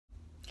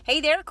Hey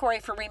there,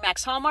 Cori from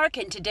Remax Hallmark,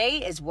 and today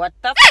is What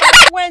the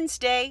F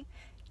Wednesday.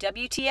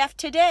 WTF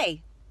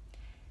today?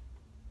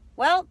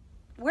 Well,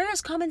 where has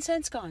common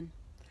sense gone?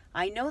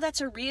 I know that's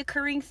a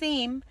reoccurring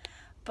theme,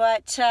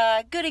 but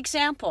good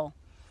example.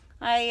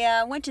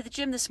 I went to the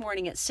gym this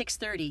morning at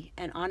 6:30,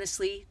 and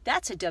honestly,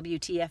 that's a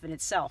WTF in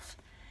itself.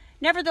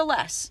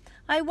 Nevertheless,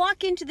 I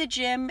walk into the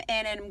gym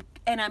and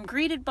I'm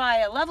greeted by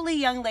a lovely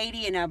young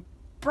lady in a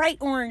bright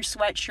orange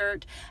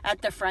sweatshirt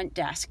at the front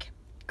desk.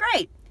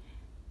 Great.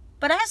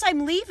 But as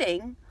I'm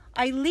leaving,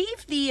 I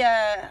leave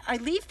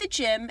the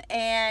gym,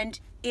 and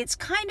it's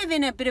kind of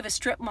in a bit of a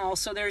strip mall,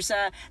 so there's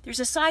a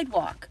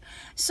sidewalk.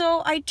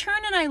 So I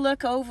turn and I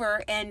look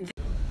over, and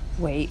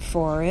wait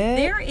for it.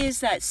 There is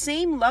that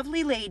same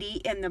lovely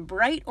lady in the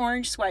bright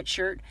orange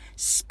sweatshirt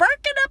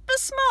sparking up a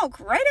smoke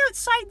right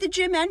outside the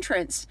gym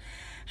entrance.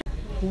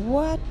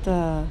 What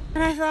the?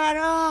 And I thought,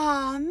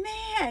 oh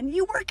man,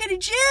 you work at a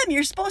gym.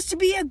 You're supposed to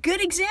be a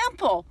good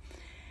example.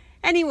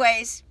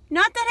 Anyways,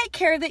 not that I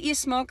care that you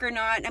smoke or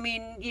not. I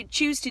mean, you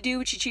choose to do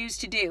what you choose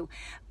to do.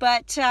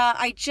 But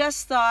I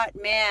just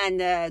thought, man,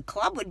 the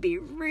club would be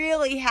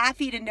really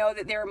happy to know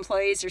that their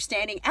employees are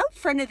standing out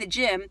front of the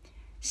gym,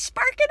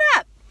 sparking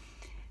up.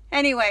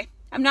 Anyway,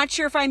 I'm not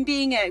sure if I'm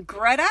being a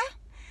Greta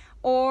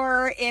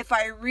or if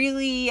I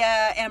really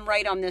am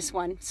right on this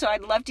one. So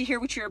I'd love to hear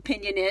what your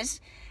opinion is.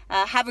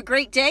 Have a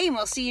great day, and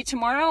we'll see you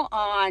tomorrow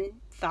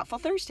on Thoughtful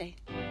Thursday.